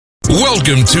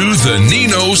Welcome to the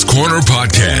Nino's Corner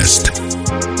podcast.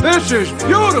 This is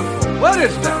beautiful. What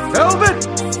is that, velvet?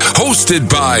 Hosted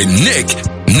by Nick,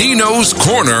 Nino's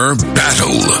Corner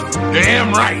Battle.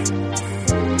 Damn right.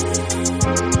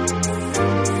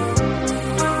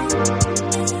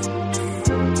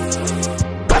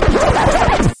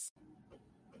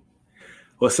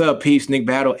 What's up, peeps? Nick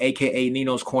Battle, a.k.a.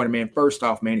 Nino's Corner, man. First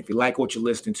off, man, if you like what you're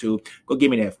listening to, go give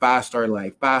me that 5-star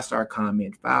like, 5-star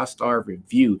comment, 5-star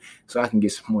review so I can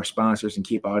get some more sponsors and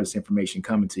keep all this information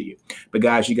coming to you. But,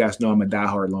 guys, you guys know I'm a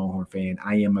diehard Longhorn fan.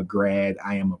 I am a grad.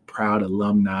 I am a proud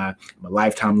alumni. I'm a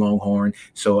lifetime Longhorn.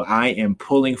 So I am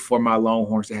pulling for my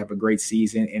Longhorns to have a great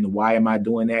season. And why am I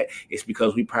doing that? It's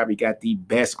because we probably got the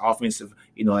best offensive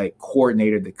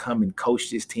coordinator to come and coach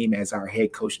this team as our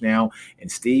head coach now,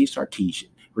 and Steve Sarkisian.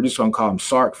 We're just going to call him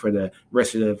Sark for the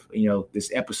rest of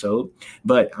this episode.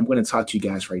 But I'm going to talk to you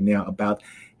guys right now about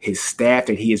his staff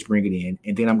that he is bringing in,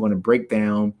 and then I'm going to break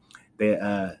down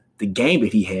the game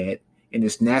that he had in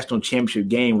this national championship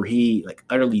game where he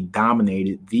utterly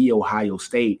dominated the Ohio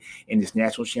State in this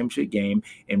national championship game,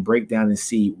 and break down and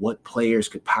see what players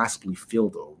could possibly fill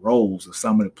the roles of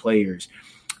some of the players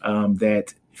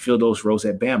that fill those roles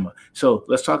at Bama. So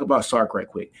let's talk about Sark right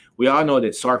quick. We all know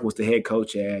that Sark was the head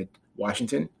coach at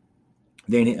Washington.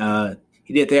 Then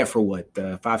he did that for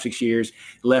 5-6 years.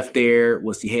 Left there,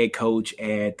 was the head coach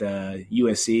at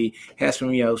USC. Had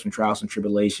some trials and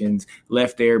tribulations.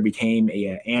 Left there, became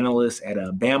an analyst at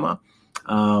Bama.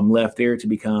 Left there to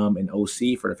become an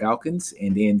OC for the Falcons,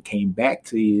 and then came back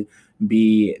to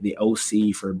be the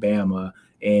OC for Bama.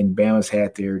 And Bama's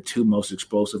had their two most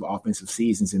explosive offensive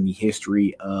seasons in the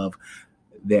history of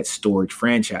that storied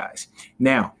franchise.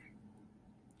 Now,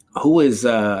 who is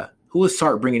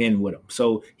Sark bringing in with him?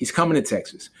 So he's coming to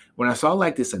Texas. When I saw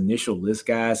this initial list,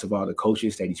 guys, of all the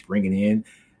coaches that he's bringing in,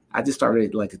 I just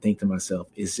started to think to myself,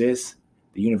 is this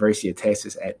the University of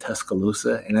Texas at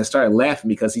Tuscaloosa? And I started laughing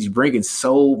because he's bringing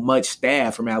so much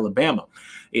staff from Alabama,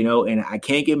 and I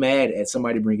can't get mad at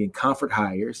somebody bringing comfort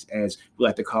hires, as we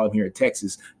like to call them here at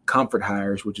Texas, comfort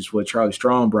hires, which is what Charlie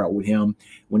Strong brought with him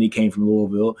when he came from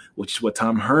Louisville, which is what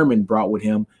Tom Herman brought with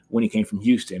him when he came from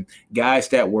Houston. Guys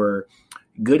that were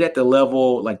good at the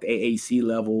level, like the AAC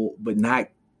level, but not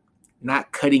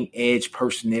cutting edge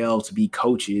personnel to be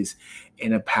coaches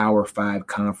in a Power 5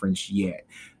 conference yet.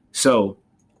 So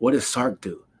what does Sark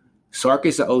do? Sark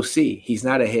is the OC. He's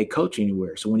not a head coach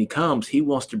anywhere. So when he comes, he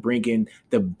wants to bring in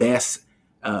the best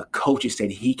coaches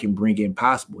that he can bring in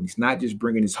possible. And he's not just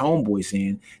bringing his homeboys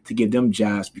in to give them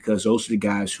jobs because those are the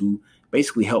guys who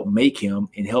basically helped make him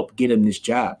and help get him this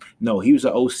job. No, he was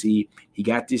an OC. He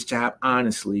got this job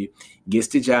honestly, gets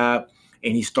the job,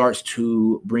 and he starts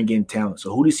to bring in talent.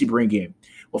 So who does he bring in?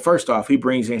 Well, first off, he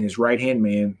brings in his right-hand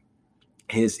man,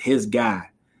 his guy,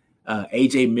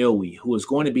 A.J. Milwee, who is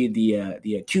going to be the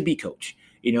QB coach.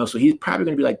 So he's probably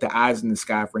going to be the eyes in the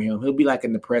sky for him. He'll be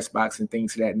in the press box and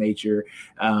things of that nature.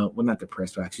 Well, not the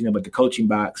press box, but the coaching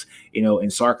box,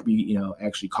 and Sark will be,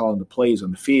 actually calling the plays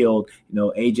on the field.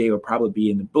 AJ will probably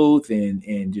be in the booth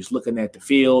and just looking at the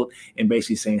field and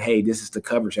basically saying, hey, this is the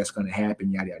coverage that's going to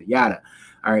happen, yada, yada, yada.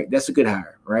 All right, that's a good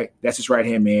hire, right? That's his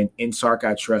right-hand man. In Sark,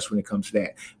 I trust when it comes to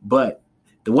that. But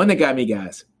the one that got me,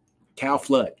 guys, Cal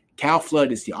Flood. Cal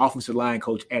Flood is the offensive line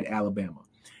coach at Alabama,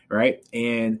 right?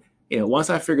 And once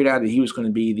I figured out that he was going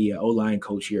to be the O-line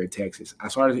coach here at Texas, I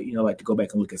started, to go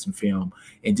back and look at some film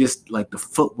and just the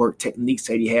footwork techniques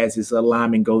that he has his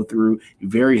linemen go through.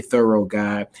 Very thorough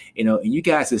guy, and you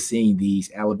guys have seen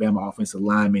these Alabama offensive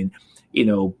linemen,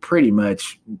 pretty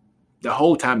much the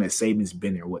whole time that Saban's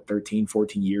been there, 13,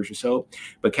 14 years or so.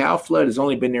 But Cal Flood has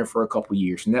only been there for a couple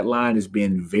years, and that line has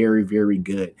been very, very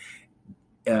good.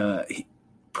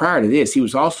 Prior to this, he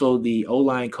was also the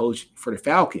O-line coach for the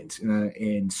Falcons,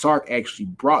 and Sark actually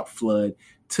brought Flood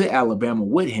to Alabama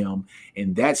with him,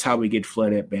 and that's how we get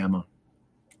Flood at Bama.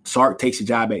 Sark takes a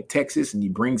job at Texas, and he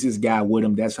brings his guy with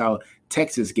him. That's how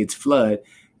Texas gets Flood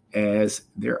as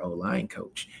their O-line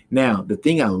coach. Now, the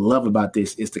thing I love about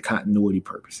this is the continuity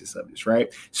purposes of this,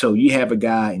 right? So you have a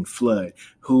guy in Flood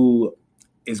who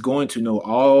is going to know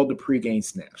all the pregame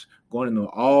snaps, going to know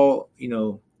all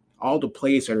the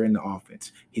plays that are in the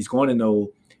offense. He's going to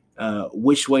know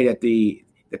which way that the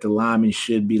lineman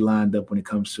should be lined up when it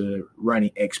comes to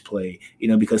running X play,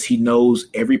 because he knows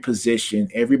every position,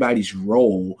 everybody's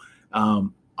role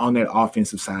on that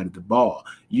offensive side of the ball.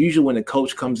 Usually when a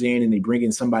coach comes in and they bring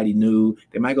in somebody new,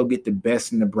 they might go get the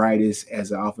best and the brightest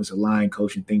as an offensive line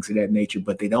coach and things of that nature,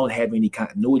 but they don't have any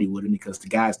continuity with him because the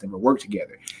guys never work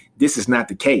together. This is not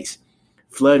the case.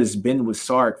 Flood has been with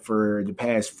Sark for the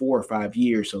past 4 or 5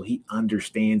 years, so he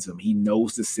understands him. He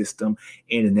knows the system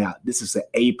in and out. This is an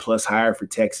A+ hire for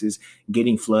Texas,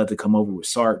 getting Flood to come over with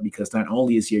Sark, because not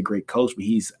only is he a great coach, but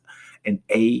he's an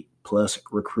A+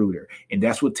 recruiter. And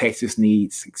that's what Texas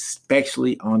needs,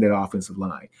 especially on that offensive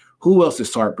line. Who else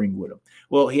does Sark bring with him?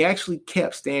 Well, he actually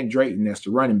kept Stan Drayton as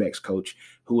the running backs coach,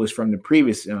 who was from the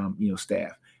previous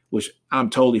staff, which I'm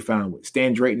totally fine with.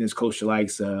 Stan Drayton has coached the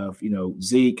likes of,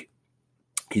 Zeke.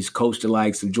 He's coached the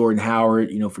likes of Jordan Howard,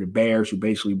 for the Bears, who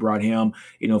basically brought him,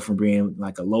 from being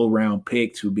like a low-round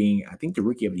pick to being, I think, the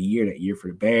rookie of the year that year for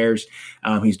the Bears.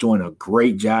 He's doing a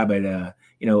great job at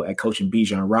coaching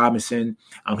Bijan Robinson.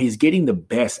 He's getting the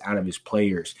best out of his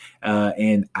players,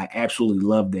 and I absolutely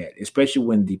love that, especially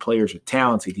when the players are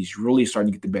talented. He's really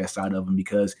starting to get the best out of them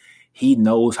because he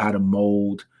knows how to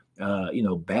mold,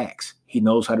 backs. He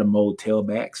knows how to mold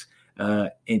tailbacks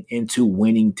into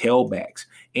winning tailbacks.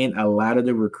 And a lot of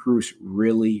the recruits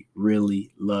really,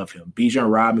 really love him. Bijan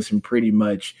Robinson pretty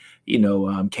much,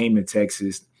 came to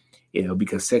Texas,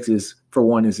 because Texas, for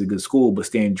one, is a good school, but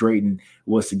Stan Drayton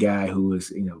was the guy who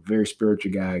was, very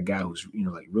spiritual guy, a guy who's,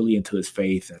 really into his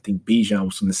faith. I think Bijan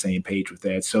was on the same page with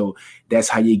that. So that's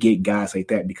how you get guys like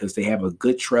that, because they have a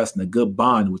good trust and a good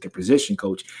bond with their position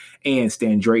coach. And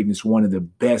Stan Drayton is one of the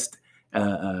best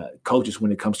coaches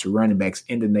when it comes to running backs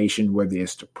in the nation, whether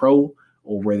it's the pro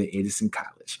or whether it is in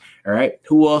college. All right.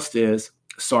 Who else does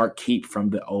Sark keep from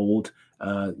the old,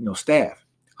 staff?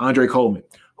 Andre Coleman,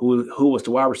 who was the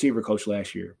wide receiver coach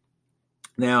last year.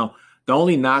 Now, the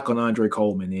only knock on Andre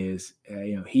Coleman is,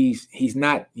 he's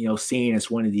not, seen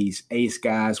as one of these ace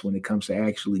guys when it comes to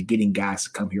actually getting guys to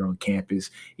come here on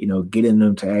campus, getting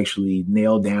them to actually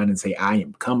nail down and say, I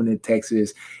am coming to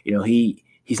Texas.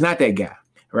 He's not that guy.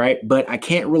 Right. But I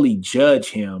can't really judge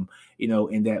him,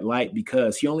 in that light,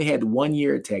 because he only had 1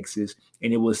 year at Texas,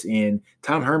 and it was in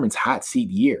Tom Herman's hot seat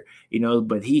year,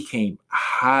 but he came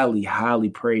highly, highly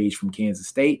praised from Kansas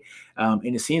State.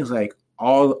 And it seems like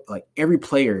every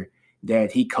player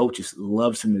that he coaches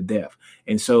loves him to death.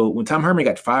 And so when Tom Herman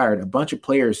got fired, a bunch of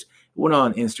players went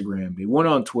on Instagram, they went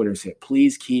on Twitter and said,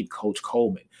 please keep Coach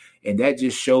Coleman. And that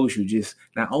just shows you just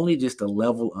not only just the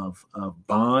level of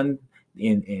bond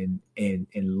and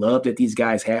love that these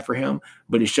guys have for him,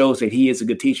 but it shows that he is a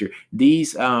good teacher.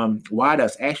 These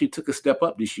wideouts actually took a step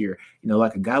up this year.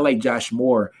 Like a guy like Josh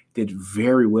Moore did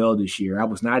very well this year. I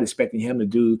was not expecting him to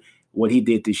do what he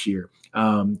did this year.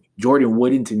 Jordan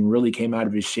Woodington really came out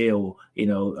of his shell.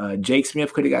 Jake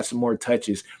Smith could have got some more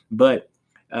touches, but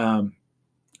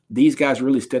these guys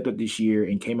really stepped up this year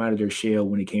and came out of their shell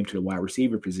when it came to the wide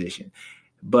receiver position.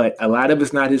 But a lot of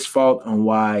it's not his fault on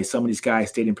why some of these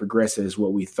guys didn't progress as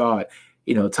what we thought.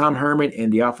 Tom Herman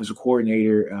and the offensive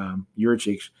coordinator,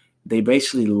 Yurchik, they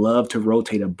basically love to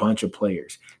rotate a bunch of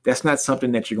players. That's not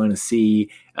something that you're going to see,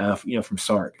 from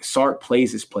Sark. Sark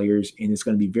plays his players, and it's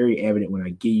going to be very evident when I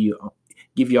give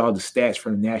you all the stats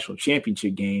from the national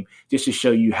championship game, just to show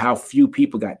you how few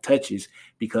people got touches,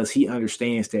 because he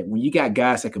understands that when you got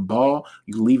guys that can ball,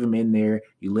 you leave them in there,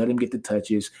 you let them get the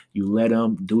touches, you let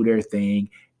them do their thing,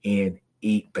 and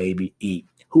eat, baby, eat.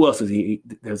 Who else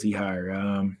does he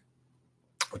hire?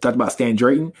 We talked about Stan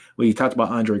Drayton. We talked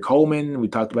about Andre Coleman. We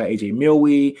talked about A.J.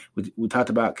 Milwee. We talked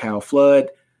about Kyle Flood.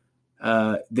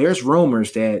 There's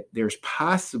rumors that there's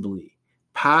possibly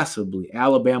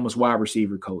Alabama's wide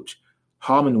receiver coach,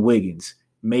 Holman Wiggins,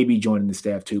 may be joining the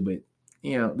staff too, but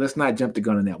let's not jump the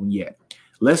gun on that one yet.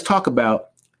 Let's talk about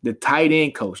the tight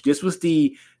end coach. This was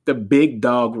the big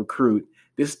dog recruit.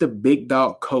 This is the big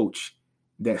dog coach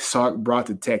that Sark brought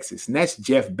to Texas, and that's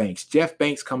Jeff Banks. Jeff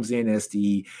Banks comes in as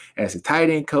the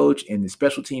tight end coach and the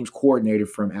special teams coordinator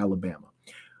from Alabama.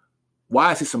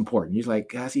 Why is this important? You're like,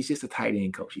 guys, he's just a tight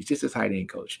end coach. He's just a tight end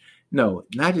coach. No,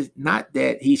 not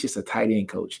that he's just a tight end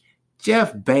coach.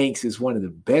 Jeff Banks is one of the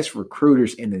best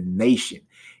recruiters in the nation.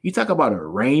 You talk about a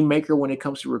rainmaker when it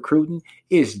comes to recruiting,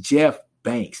 it's Jeff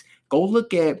Banks. Go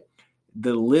look at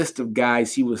the list of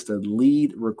guys he was the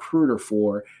lead recruiter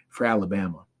for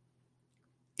Alabama.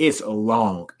 It's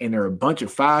long, and there are a bunch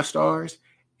of 5 stars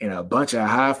and a bunch of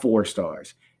high 4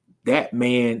 stars. That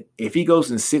man, if he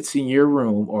goes and sits in your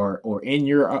room or in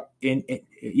your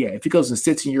if he goes and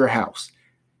sits in your house,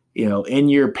 in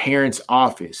your parents'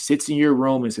 office, sits in your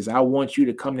room and says, I want you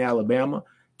to come to Alabama,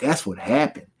 that's what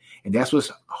happened. And that's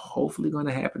what's hopefully going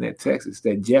to happen at Texas,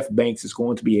 that Jeff Banks is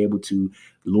going to be able to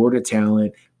lure the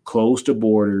talent, close the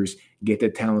borders, get the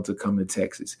talent to come to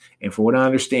Texas. And from what I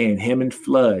understand, him and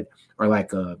Flood are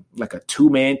like a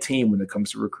 2-man team when it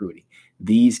comes to recruiting.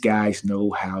 These guys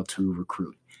know how to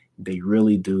recruit. They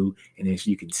really do. And as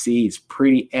you can see, it's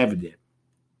pretty evident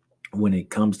when it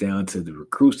comes down to the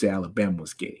recruits that Alabama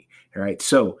was getting. All right.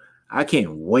 So I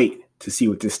can't wait to see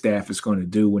what this staff is going to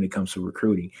do when it comes to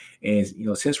recruiting. And,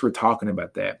 since we're talking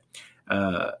about that,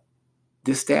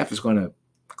 this staff is going to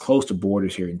close the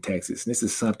borders here in Texas. And this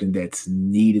is something that's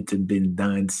needed to have been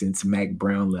done since Mack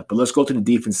Brown left. But let's go to the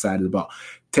defense side of the ball.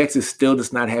 Texas still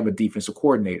does not have a defensive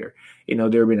coordinator. There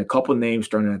have been a couple names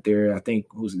thrown out there. I think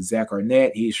who's it, Zach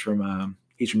Arnett. He's from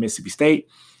Mississippi State.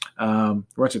 Runs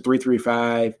a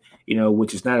 3.35,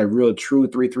 which is not a real true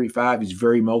 3.35. It's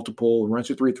very multiple. Runs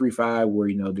a 3.35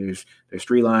 where, there's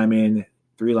 3 linemen,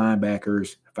 3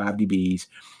 linebackers, 5 DBs.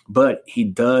 But he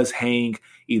does hang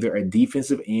either a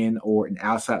defensive end or an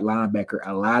outside linebacker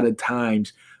a lot of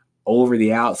times over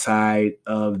the outside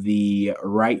of the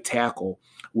right tackle,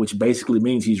 which basically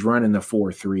means he's running a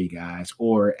 4.3, guys,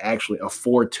 or actually a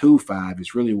 4.25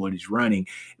 is really what he's running.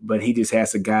 But he just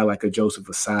has a guy like a Joseph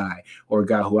Asai, or a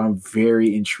guy who I'm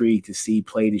very intrigued to see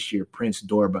play this year, Prince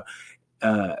Dorba,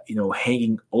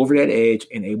 hanging over that edge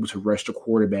and able to rush the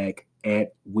quarterback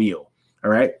at will.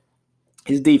 All right.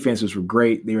 His defenses were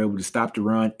great. They were able to stop the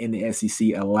run in the SEC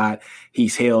a lot.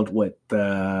 He's held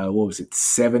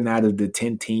 7 out of the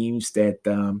 10 teams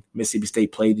that Mississippi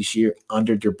State played this year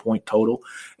under their point total.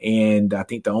 And I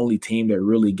think the only team that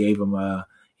really gave him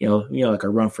like a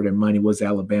run for their money was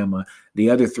Alabama.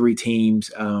 The other 3 teams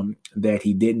that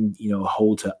he didn't,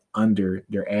 hold to under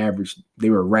their average, they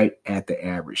were right at the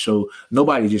average. So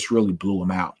nobody just really blew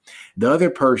him out. The other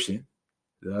person,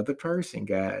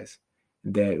 guys,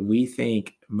 that we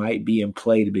think might be in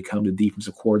play to become the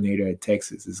defensive coordinator at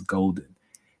Texas is Golden.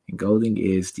 And Golden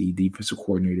is the defensive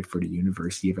coordinator for the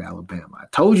University of Alabama. I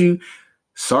told you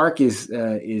Sark is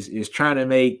trying to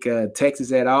make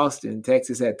Texas at Austin,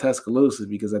 Texas at Tuscaloosa,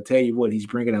 because I tell you what, he's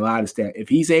bringing a lot of staff. If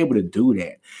he's able to do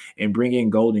that and bring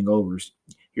in Golden over,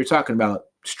 you're talking about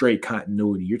straight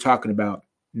continuity. You're talking about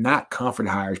not comfort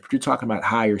hires, but you're talking about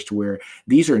hires to where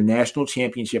these are national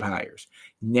championship hires.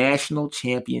 National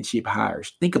championship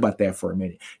hires. Think about that for a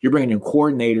minute. You're bringing in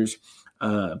coordinators,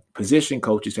 position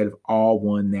coaches that have all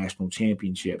won national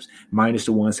championships, minus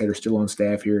the ones that are still on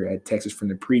staff here at Texas from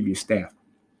the previous staff.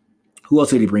 Who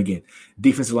else did he bring in?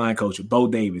 Defensive line coach, Bo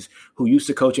Davis, who used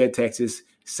to coach at Texas,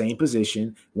 same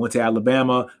position, went to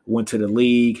Alabama, went to the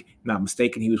league. Not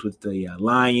mistaken, he was with the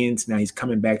Lions. Now he's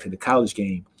coming back to the college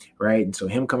game, right? And so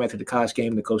him coming back to the college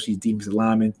game to coach these defensive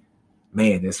linemen,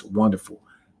 man, that's wonderful.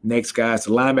 Next guy's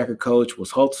the linebacker coach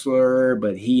was Holtzler,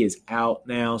 but he is out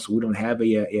now, so we don't have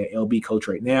a LB coach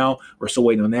right now. We're still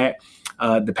waiting on that.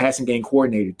 The passing game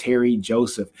coordinator, Terry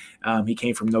Joseph, he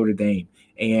came from Notre Dame.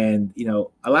 And,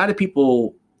 a lot of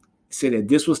people said that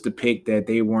this was the pick that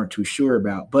they weren't too sure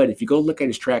about. But if you go look at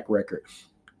his track record,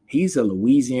 he's a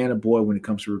Louisiana boy when it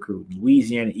comes to recruiting,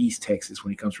 Louisiana, East Texas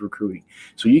when it comes to recruiting.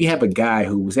 So you have a guy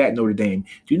who was at Notre Dame.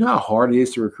 Do you know how hard it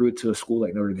is to recruit to a school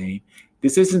like Notre Dame?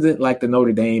 This isn't like the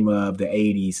Notre Dame of the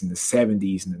 80s and the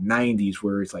 70s and the 90s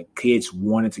where it's like kids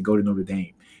wanted to go to Notre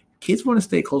Dame. Kids want to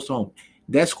stay close to home.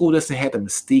 That school doesn't have the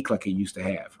mystique like it used to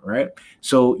have, right?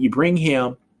 So you bring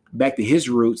him back to his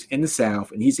roots in the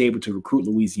South, and he's able to recruit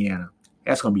Louisiana.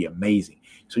 That's going to be amazing.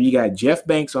 So you got Jeff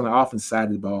Banks on the offensive side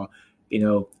of the ball,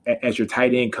 as your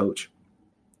tight end coach,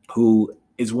 who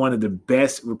is one of the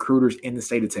best recruiters in the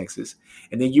state of Texas.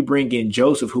 And then you bring in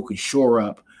Joseph, who can shore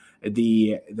up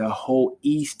the whole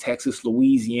East Texas,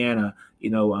 Louisiana,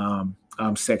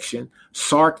 section.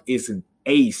 Sark is an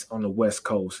ace on the West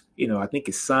Coast. I think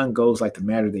his son goes like to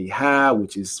Mater Dei High,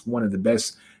 which is one of the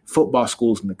best football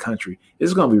schools in the country. This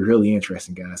is going to be really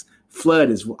interesting, guys. Flood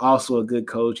is also a good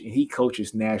coach, and he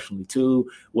coaches nationally too,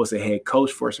 was a head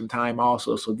coach for some time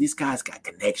also. So these guys got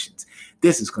connections.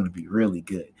 This is going to be really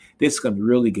good.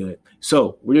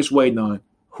 So we're just waiting on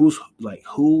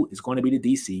who is going to be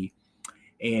the DC.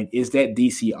 And is that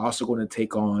DC also going to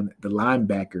take on the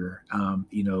linebacker,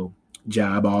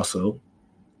 job also?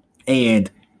 And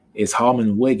is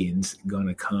Hallman Wiggins going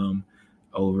to come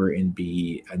over and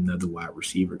be another wide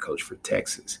receiver coach for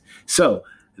Texas? So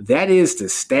that is the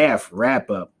staff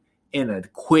wrap up in a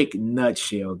quick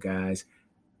nutshell, guys.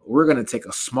 We're going to take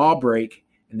a small break,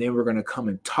 and then we're going to come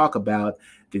and talk about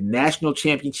the national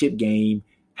championship game,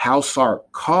 how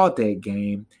Sark called that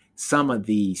game, some of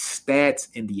the stats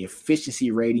and the efficiency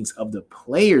ratings of the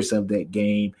players of that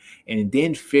game, and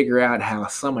then figure out how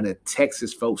some of the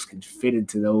Texas folks can fit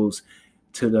into those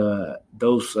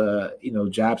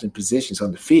jobs and positions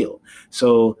on the field.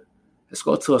 So let's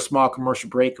go to a small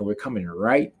commercial break, and we're coming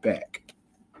right back.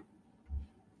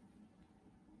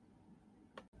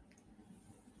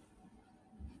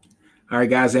 All right,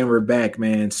 guys, and we're back,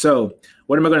 man. So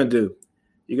what am I going to do?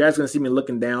 You guys are going to see me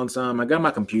looking down some. I got my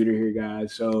computer here,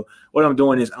 guys. So what I'm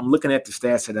doing is I'm looking at the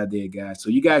stats that I did, guys. So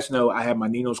you guys know I have my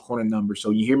Nino's Corner number.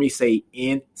 So you hear me say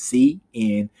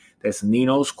NCN. That's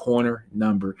Nino's Corner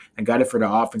number. I got it for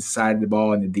the offensive side of the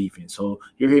ball and the defense. So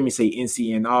you hear me say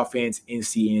NCN offense,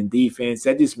 NCN defense.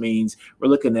 That just means we're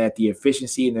looking at the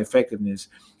efficiency and effectiveness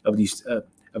of these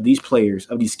players,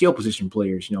 of these skill position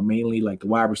players, mainly like the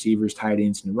wide receivers, tight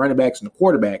ends, and the running backs and the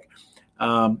quarterback,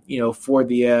 for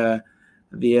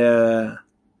the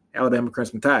Alabama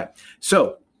Crimson Tide.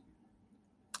 So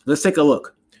let's take a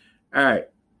look. All right.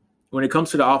 When it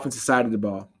comes to the offensive side of the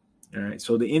ball, all right,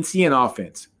 so the NCN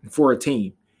offense for a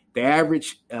team, the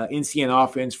average NCN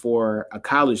offense for a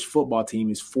college football team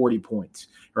is 40 points,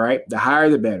 right? The higher,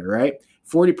 the better, right?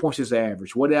 40 points is the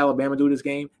average. What did Alabama do this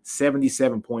game?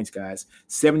 77 points, guys.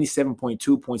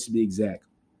 77.2 points to be exact.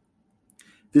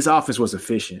 This offense was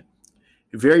efficient,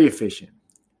 very effective.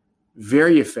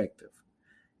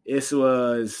 This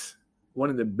was one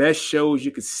of the best shows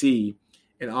you could see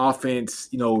an offense,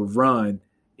 run,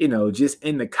 just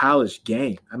in the college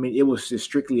game. I mean, it was just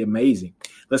strictly amazing.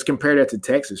 Let's compare that to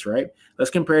Texas, right? Let's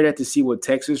compare that to see what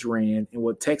Texas ran and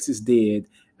what Texas did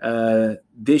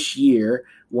this year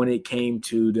when it came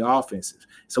to the offensive.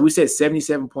 So we said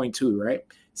 77.2, right?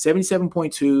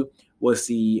 77.2 was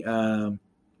the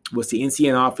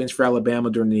NCN offense for Alabama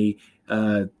during the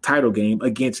title game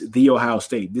against the Ohio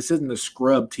State. This isn't a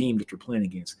scrub team that you're playing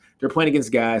against. They're playing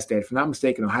against guys that, if I'm not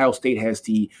mistaken, Ohio State has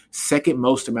the second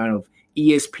most amount of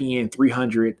ESPN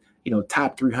 300,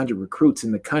 top 300 recruits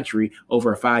in the country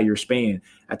over a 5-year span.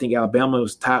 I think Alabama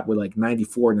was top with like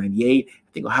 94, 98. I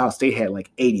think Ohio State had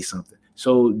like 80 something.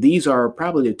 So these are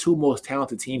probably the two most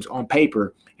talented teams on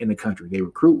paper in the country. They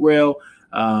recruit well.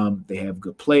 They have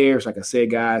good players. Like I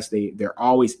said, guys, they're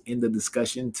always in the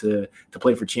discussion to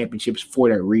play for championships for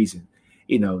that reason.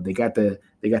 They got the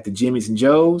Jimmys and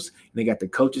Joes, and they got the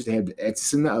coaches. They have the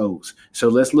X's and the O's. So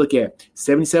let's look at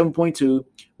 77.2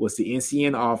 was the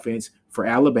NCN offense for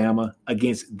Alabama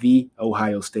against the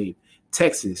Ohio State.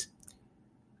 Texas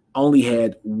only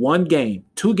had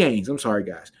two games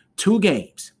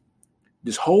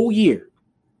this whole year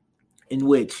in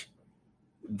which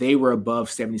they were above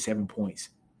 77 points.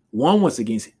 One was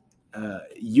against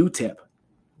UTEP.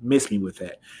 Missed me with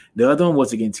that. The other one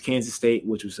was against Kansas State,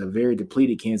 which was a very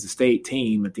depleted Kansas State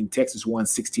team. I think Texas won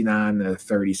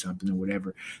 69-30 something or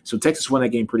whatever. So Texas won that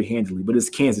game pretty handily, but it's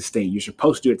Kansas State. You're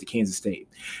supposed to do it to Kansas State.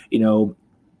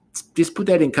 Just put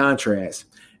that in contrast,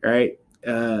 right?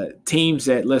 Teams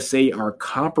that, let's say, are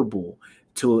comparable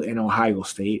to an Ohio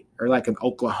State or like an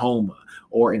Oklahoma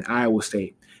or an Iowa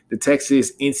State. The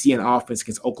Texas NCN offense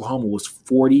against Oklahoma was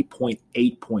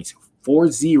 40.8 points,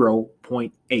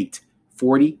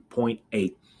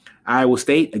 40.8. Iowa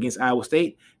State,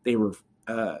 they were,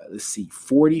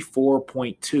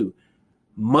 44.2,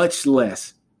 much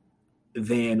less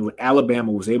than what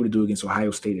Alabama was able to do against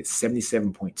Ohio State at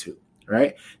 77.2,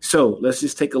 right? So let's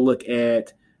just take a look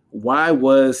at why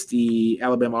was the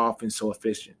Alabama offense so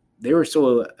efficient. They were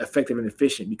so effective and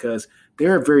efficient because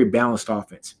they're a very balanced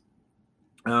offense.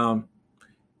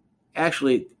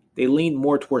 Actually, they leaned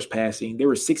more towards passing. They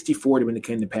were 60-40 when it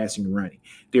came to passing and running.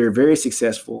 They were very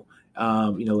successful,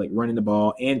 like running the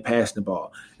ball and passing the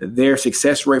ball. Their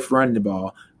success rate for running the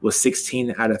ball was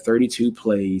 16 out of 32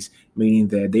 plays, meaning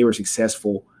that they were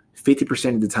successful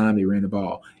 50% of the time they ran the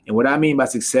ball. And what I mean by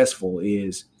successful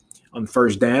is on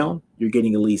first down, you're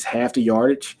getting at least half the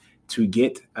yardage to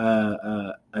get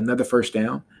another first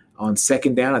down. On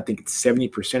second down, I think it's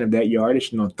 70% of that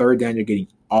yardage. And on third down, you're getting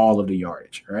all of the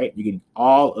yardage, right? You're getting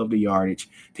all of the yardage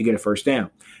to get a first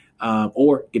down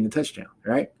or getting a touchdown,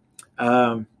 right?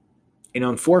 And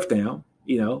on fourth down,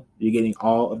 you're getting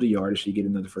all of the yardage to get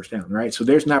another first down, right? So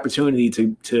there's an opportunity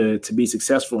to be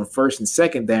successful on first and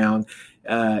second down,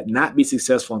 not be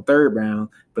successful on third down,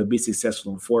 but be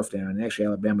successful on fourth down. And actually,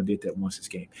 Alabama did that once this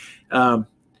game.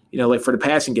 Like for the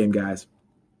passing game, guys,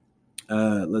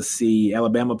 let's see,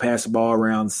 Alabama passed the ball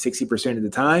around 60% of the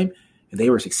time, and they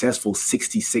were successful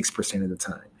 66% of the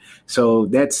time. So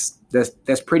that's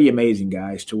pretty amazing,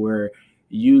 guys, to where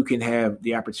you can have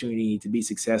the opportunity to be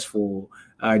successful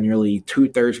nearly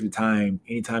 2/3 of the time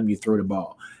anytime you throw the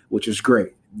ball, which is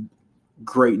great.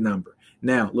 Great number.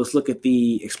 Now, let's look at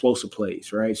the explosive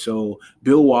plays, right? So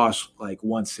Bill Walsh,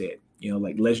 once said,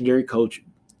 legendary coach,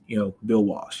 Bill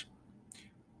Walsh.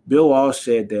 Bill Walsh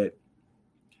said that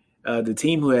the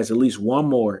team who has at least one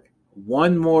more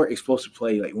explosive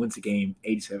play wins the game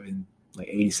 87,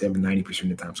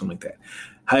 90% of the time, something like that.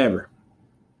 However,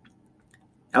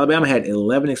 Alabama had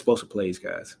 11 explosive plays,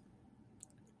 guys.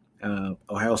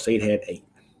 Ohio State had 8.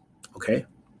 Okay.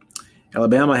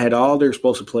 Alabama had all their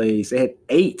explosive plays. They had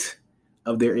 8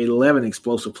 of their 11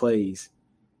 explosive plays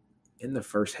in the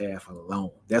first half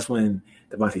alone. That's when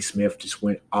Devontae Smith just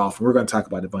went off. And we're going to talk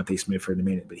about Devontae Smith for a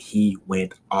minute, but he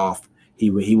went off. He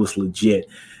was legit.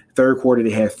 Third quarter, they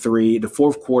had 3. The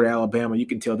fourth quarter, Alabama, you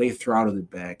can tell they throttled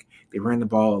it back. They ran the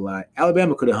ball a lot.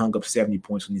 Alabama could have hung up 70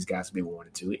 points on these guys if they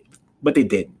wanted to, but they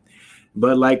didn't.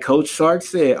 But like Coach Sark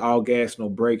said, all gas, no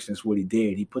brakes. That's what he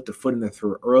did. He put the foot in the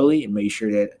throat early and made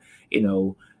sure that,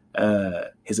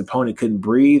 his opponent couldn't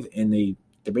breathe, and they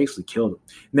basically killed him.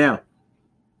 Now,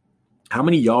 how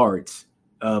many yards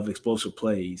of explosive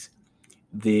plays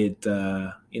did,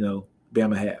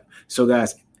 Bama have? So,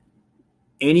 guys,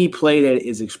 any play that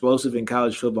is explosive in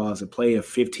college football is a play of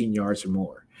 15 yards or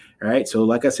more. All right. So,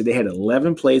 like I said, they had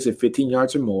 11 plays of 15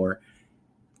 yards or more,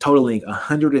 totaling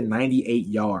 198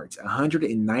 yards.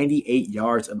 198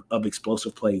 yards of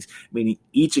explosive plays, meaning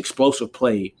each explosive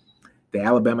play that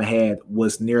Alabama had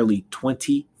was nearly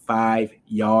 25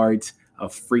 yards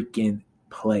of freaking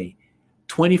play.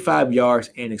 25 yards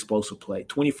and explosive play,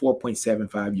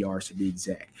 24.75 yards to be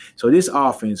exact. So this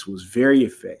offense was very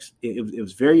effective. It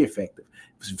was very effective.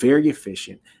 It was very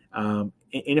efficient. And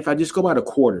if I just go by the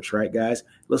quarters, right, guys,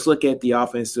 let's look at the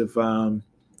offensive,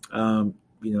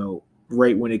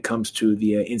 rate when it comes to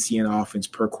the NCN offense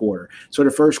per quarter. So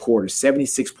the first quarter,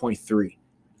 76.3.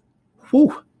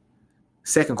 Whew.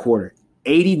 Second quarter,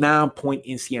 89-point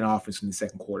NCN offense in the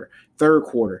second quarter. Third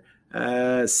quarter,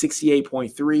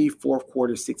 68.3. Fourth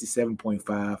quarter,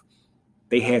 67.5.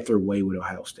 They had their way with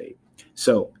Ohio State.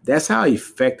 So that's how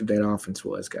effective that offense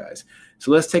was, guys.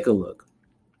 So let's take a look.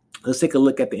 Let's take a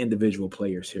look at the individual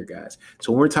players here, guys.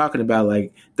 So when we're talking about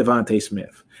like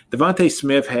Devontae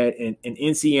Smith had an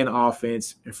NCN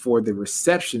offense for the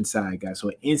reception side, guys. So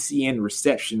an NCN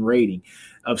reception rating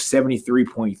of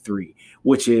 73.3,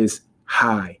 which is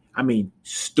high. I mean,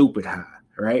 stupid high,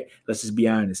 right? Let's just be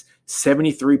honest.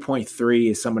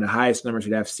 73.3 is some of the highest numbers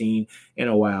that I've seen in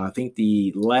a while. I think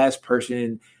the last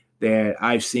person that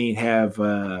I've seen have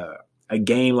a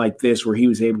game like this where he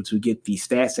was able to get the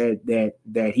stats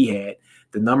that he had,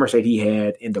 the numbers that he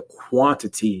had, and the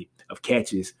quantity of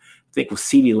catches, I think was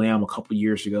CeeDee Lamb a couple of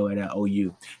years ago at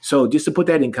OU. So just to put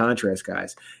that in contrast,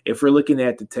 guys, if we're looking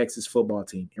at the Texas football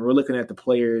team and we're looking at the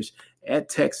players at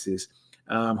Texas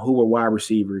who were wide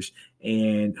receivers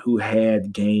and who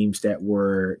had games that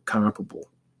were comparable,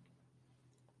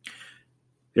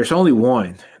 there's only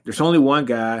one. There's only one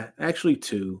guy, actually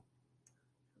two.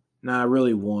 Nah,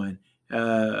 really one.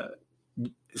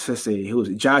 Let's see, who was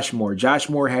it? Josh Moore. Josh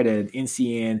Moore had an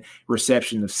NCN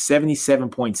reception of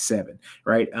 77.7,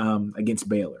 right, against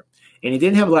Baylor. And he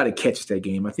didn't have a lot of catches that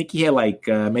game. I think he had like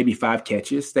maybe 5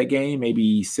 catches that game,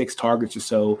 maybe 6 targets or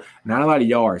so. Not a lot of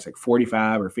yards, like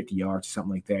 45 or 50 yards or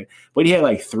something like that. But he had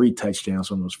like 3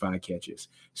 touchdowns on those 5 catches.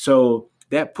 So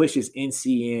that pushes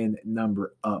NCN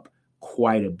number up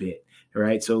quite a bit,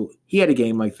 right? So he had a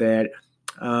game like that.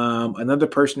 Another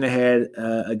person that had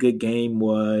a good game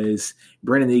was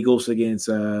Brennan Eagles against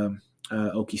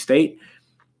Okie State.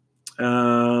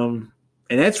 And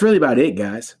that's really about it,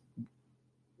 guys.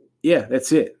 Yeah,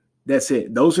 that's it.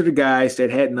 Those are the guys that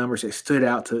had numbers that stood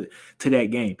out to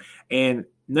that game. And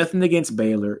nothing against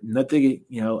Baylor, nothing,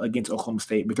 against Oklahoma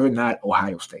State, but they're not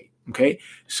Ohio State. Okay.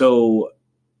 So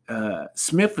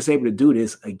Smith was able to do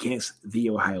this against the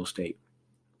Ohio State.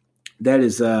 That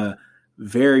is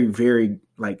very, very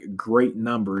great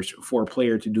numbers for a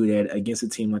player to do that against a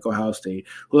team like Ohio State,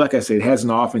 who, like I said, has an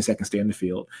offense that can stay on the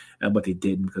field, but they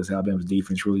didn't because Alabama's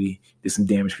defense really did some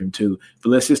damage for him too. But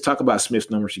let's just talk about Smith's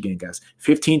numbers again, guys.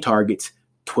 15 targets,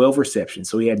 12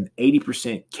 receptions. So he had an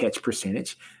 80% catch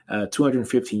percentage,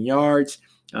 215 yards.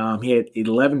 He had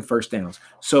 11 first downs.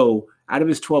 So out of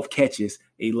his 12 catches,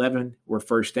 11 were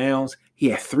first downs. He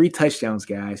had 3 touchdowns,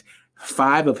 guys.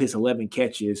 5 of his 11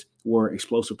 catches were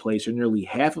explosive plays. So nearly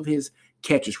half of his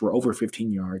catches were over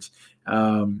 15 yards.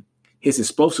 His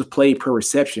explosive play per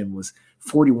reception was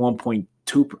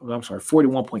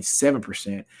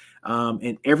 41.7%.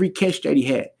 And every catch that he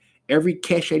had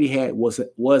was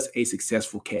a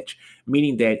successful catch,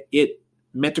 meaning that it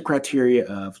met the criteria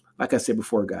of, like I said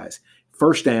before, guys,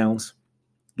 first downs,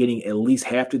 getting at least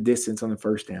half the distance on the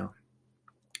first down.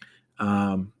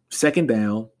 Second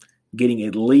down, getting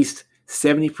at least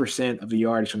 70% of the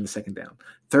yardage from the second down.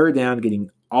 Third down, getting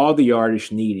all the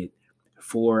yardage needed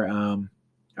for a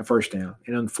first down,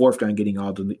 and on fourth down, getting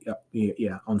all of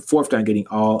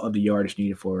the yardage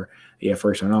needed for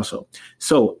first down also.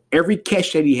 So every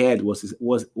catch that he had was a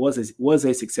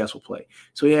successful play.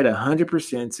 So he had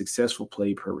 100% successful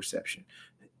play per reception,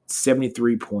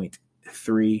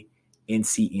 73.3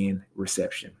 NCN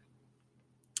reception.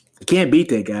 You can't beat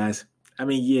that, guys. I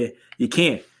mean, yeah, you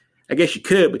can't. I guess you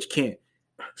could, but you can't.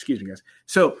 Excuse me, guys.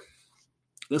 So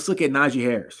let's look at Najee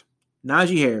Harris.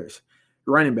 Najee Harris,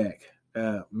 running back.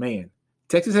 Man,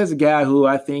 Texas has a guy who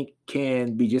I think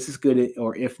can be just as good at,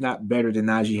 or if not better than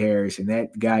Najee Harris, and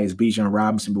that guy is Bijan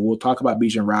Robinson. But we'll talk about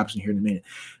Bijan Robinson here in a minute.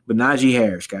 But Najee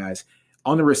Harris, guys,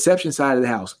 on the reception side of the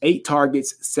house, 8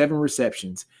 targets, 7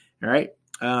 receptions. All right.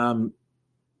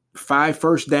 5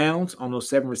 first downs on those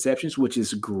 7 receptions, which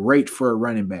is great for a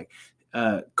running back.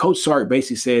 Coach Sark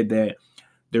basically said that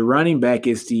the running back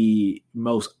is the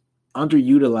most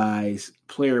underutilized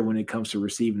player when it comes to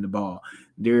receiving the ball.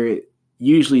 They're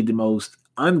usually the most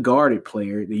unguarded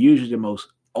player. They're usually the most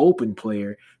open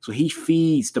player. So he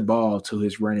feeds the ball to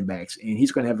his running backs, and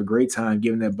he's going to have a great time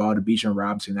giving that ball to Bijan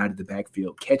Robinson out of the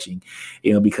backfield catching,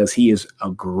 because he is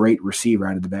a great receiver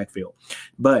out of the backfield.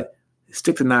 But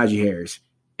stick to Najee Harris.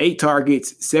 8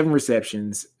 targets, 7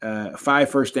 receptions, 5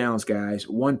 first downs, guys,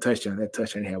 1 touchdown. That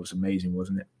touchdown he had was amazing,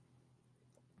 wasn't it?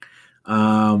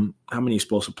 How many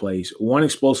explosive plays? 1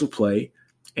 explosive play,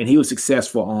 and he was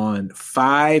successful on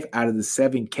 5 out of the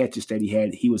 7 catches that he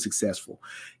had. He was successful.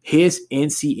 His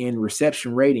NCN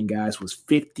reception rating, guys, was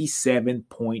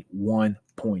 57.1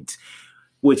 points,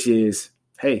 which is,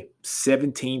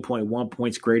 17.1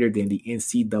 points greater than the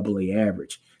NCAA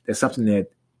average. That's something that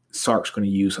Sark's going to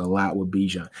use a lot with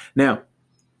Bijan. Now,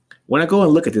 when I go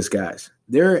and look at this, guys,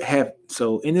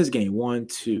 so in this game, 1,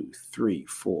 2, 3,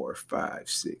 4, 5,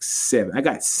 6, 7. I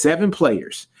got 7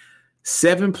 players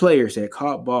that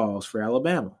caught balls for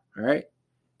Alabama. All right.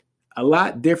 A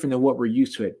lot different than what we're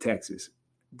used to at Texas.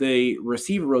 The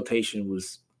receiver rotation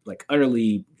was like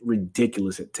utterly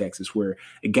ridiculous at Texas, where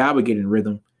a guy would get in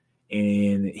rhythm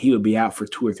and he would be out for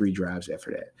 2 or 3 drives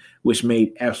after that, which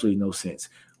made absolutely no sense.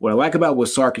 What I like about what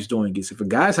Sark is doing is if a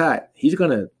guy's hot, he's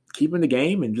going to keep him in the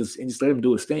game and just let him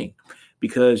do his thing,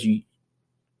 because you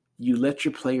let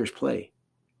your players play.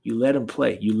 You let them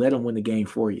play. You let them win the game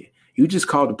for you. You just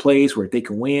call the plays where if they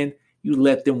can win, you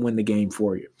let them win the game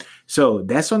for you. So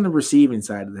that's on the receiving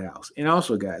side of the house. And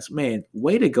also, guys, man,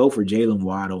 way to go for Jalen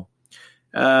Waddle.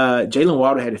 Jalen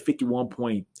Waddle had a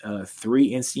 51.3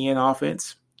 NCN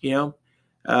offense, 3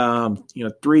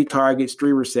 targets,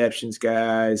 3 receptions,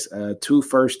 guys, 2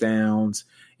 first downs.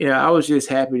 I was just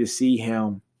happy to see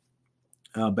him.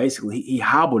 Basically, he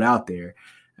hobbled out there.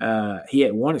 He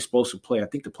had 1 explosive play. I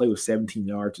think the play was 17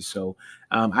 yards or so.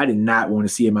 I did not want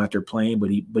to see him out there playing,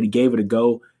 but he gave it a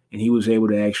go, and he was able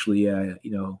to actually,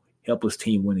 help his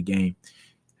team win the game.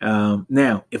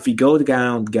 Now, if we go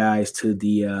down, guys, to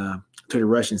the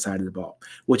rushing side of the ball,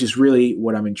 which is really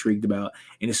what I'm intrigued about,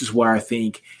 and this is why I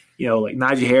think, like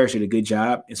Najee Harris did a good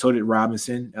job, and so did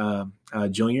Robinson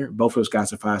Jr. Both of those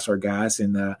guys are 5-star guys,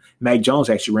 and Mac Jones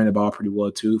actually ran the ball pretty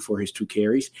well too for his 2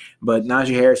 carries. But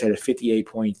Najee Harris had a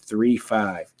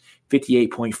 58.35,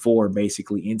 58.4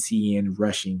 basically NCN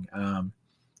rushing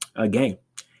game,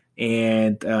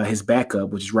 and his backup,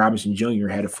 which is Robinson Jr.,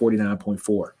 had a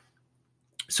 49.4.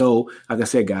 So, like I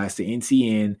said, guys, the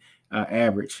NCN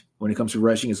average when it comes to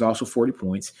rushing is also 40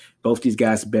 points. Both these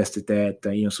guys best at that,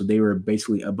 so they were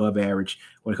basically above average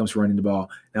when it comes to running the ball.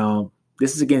 Now,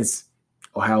 this is against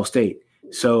Ohio State.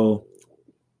 So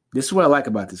this is what I like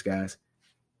about this, guys.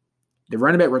 The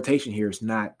running back rotation here is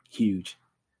not huge.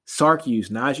 Sark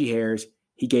used Najee Harris.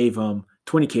 He gave him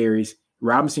 20 carries.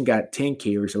 Robinson got 10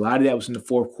 carries. A lot of that was in the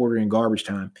 4th quarter in garbage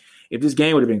time. If this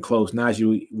game would have been close,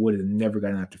 Najee would have never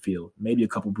gotten out the field. Maybe a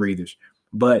couple breathers.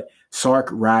 But Sark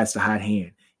rides the hot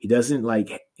hand. He doesn't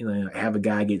have a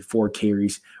guy get 4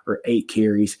 carries or 8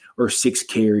 carries or 6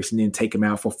 carries and then take him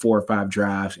out for 4 or 5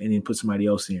 drives and then put somebody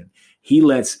else in. He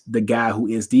lets the guy who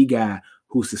is the guy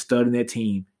who's the stud in that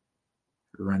team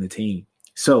run the team.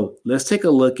 So let's take a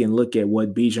look at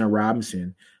what Bijan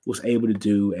Robinson was able to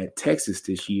do at Texas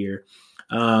this year,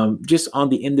 just on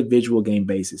the individual game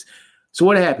basis. So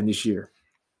what happened this year?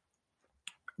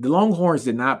 The Longhorns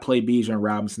did not play Bijan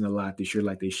Robinson a lot this year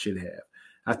like they should have.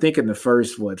 I think in the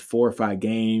first, 4 or 5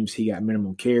 games, he got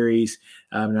minimum carries.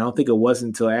 And I don't think it wasn't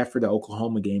until after the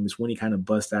Oklahoma game is when he kind of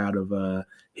bust out of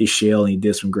his shell and he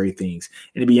did some great things.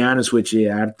 And to be honest with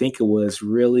you, I think it was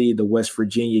really the West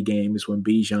Virginia game is when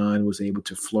Bijan was able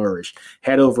to flourish.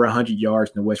 Had over 100 yards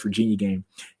in the West Virginia game.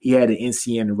 He had an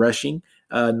NCN rushing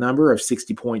number of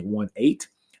 60.18.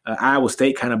 Iowa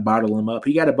State kind of bottled him up.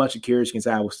 He got a bunch of carries against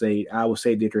Iowa State. Iowa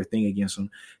State did their thing against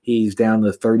him. He's down to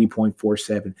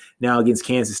 30.47. Now against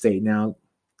Kansas State. Now,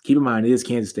 keep in mind, it is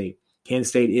Kansas State. Kansas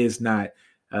State is not,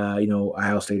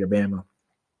 Ohio State or Bama.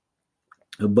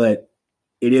 But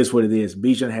it is what it is.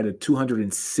 Bijan had a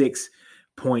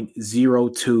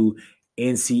 206.02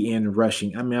 NCN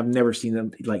rushing. I mean, I've never seen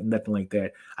them like nothing like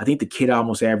that. I think the kid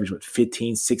almost averaged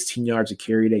 15, 16 yards a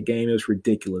carry that game. It was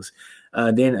ridiculous.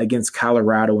 Then against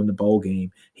Colorado in the bowl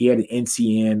game, he had an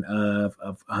NCN of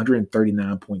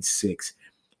 139.6.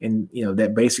 And,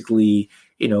 that basically,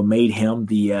 made him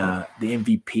the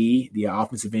MVP, the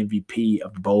offensive MVP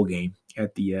of the bowl game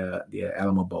at the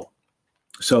Alamo Bowl.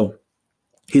 So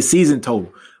his season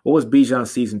total, what was Bijan's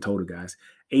season total, guys?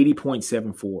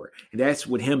 80.74. And that's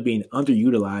with him being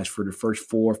underutilized for the first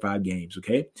 4 or 5 games,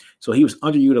 okay? So he was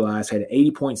underutilized, had an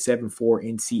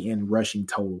 80.74 NCN rushing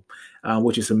total,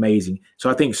 which is amazing. So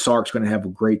I think Sark's going to have a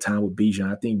great time with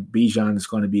Bijan. I think Bijan is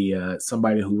going to be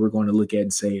somebody who we're going to look at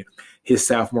and say his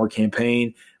sophomore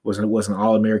campaign was an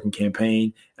All-American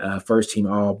campaign, first team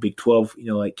All-Big 12,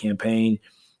 campaign.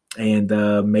 And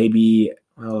maybe,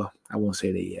 well, I won't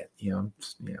say that yet.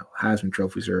 Heisman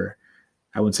trophies are,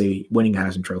 I wouldn't say winning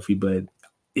Heisman Trophy, but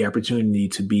the opportunity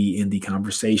to be in the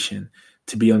conversation,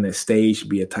 to be on that stage, to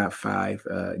be a top 5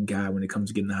 guy when it comes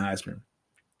to getting the Heisman.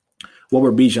 What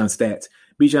were Bijan's stats?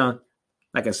 Bijan,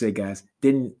 like I said, guys,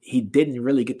 didn't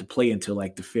really get to play until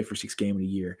like the 5th or 6th game of the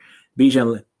year.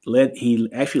 Bijan led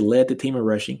the team in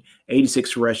rushing,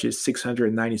 86 rushes,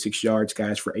 696 yards,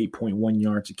 guys, for 8.1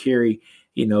 yards a carry,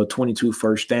 22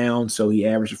 first downs. So he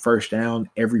averaged a first down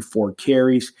every 4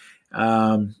 carries.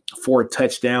 4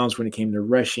 touchdowns when it came to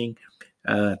rushing,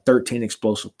 13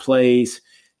 explosive plays,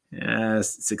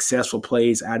 successful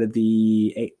plays out of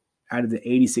the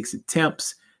 86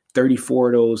 attempts. 34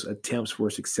 of those attempts were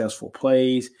successful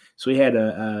plays. So he had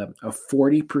a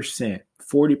 40%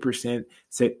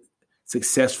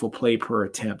 successful play per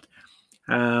attempt.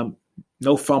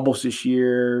 No fumbles this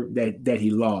year that he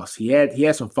lost. He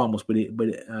had some fumbles, but he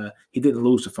didn't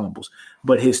lose the fumbles.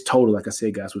 But his total, like I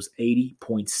said, guys, was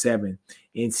 80.7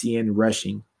 NCN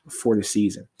rushing for the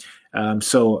season.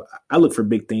 So I look for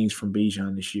big things from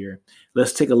Bijan this year.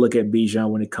 Let's take a look at Bijan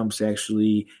when it comes to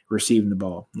actually receiving the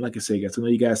ball. Like I said, guys, I know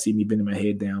you guys see me bending my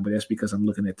head down, but that's because I'm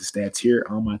looking at the stats here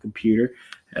on my computer.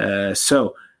 Bijan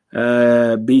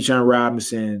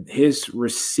Robinson, his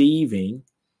receiving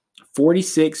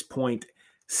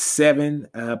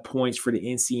 46.7 points for the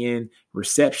NCN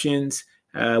receptions,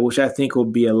 which I think will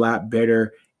be a lot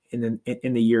better in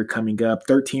the year coming up.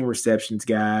 13 receptions,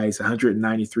 guys,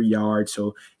 193 yards,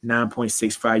 so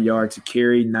 9.65 yards a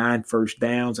carry, 9 first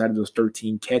downs out of those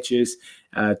 13 catches,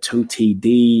 2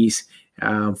 TDs,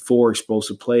 4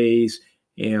 explosive plays.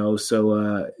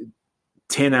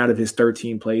 10 out of his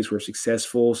 13 plays were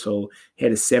successful, so he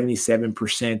had a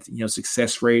 77%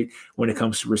 success rate when it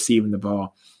comes to receiving the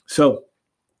ball. So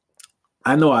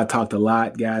I know I talked a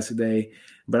lot, guys, today,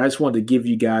 but I just wanted to give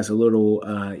you guys a little,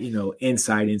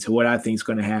 insight into what I think is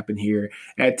going to happen here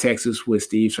at Texas with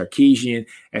Steve Sarkisian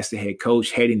as the head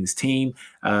coach heading this team.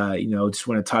 Just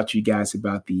want to talk to you guys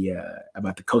about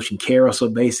the coaching carousel,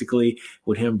 basically,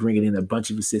 with him bringing in a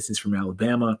bunch of assistants from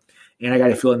Alabama. And I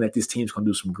got a feeling that this team's going to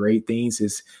do some great things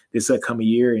this upcoming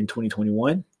year in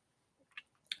 2021.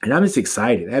 And I'm just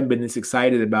excited. I haven't been this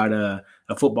excited about a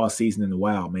football season in a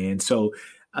while, man. So,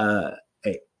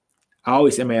 hey, I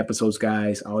always end my episodes,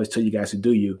 guys. I always tell you guys to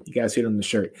do you. You guys see it on the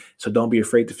shirt. So don't be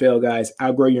afraid to fail, guys.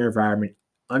 Outgrow your environment.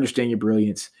 Understand your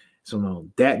brilliance. So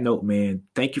on that note, man,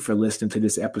 thank you for listening to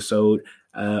this episode.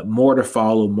 More to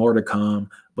follow, more to come.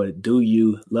 But do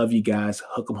you. Love you guys.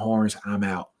 Hook 'em horns. I'm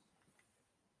out.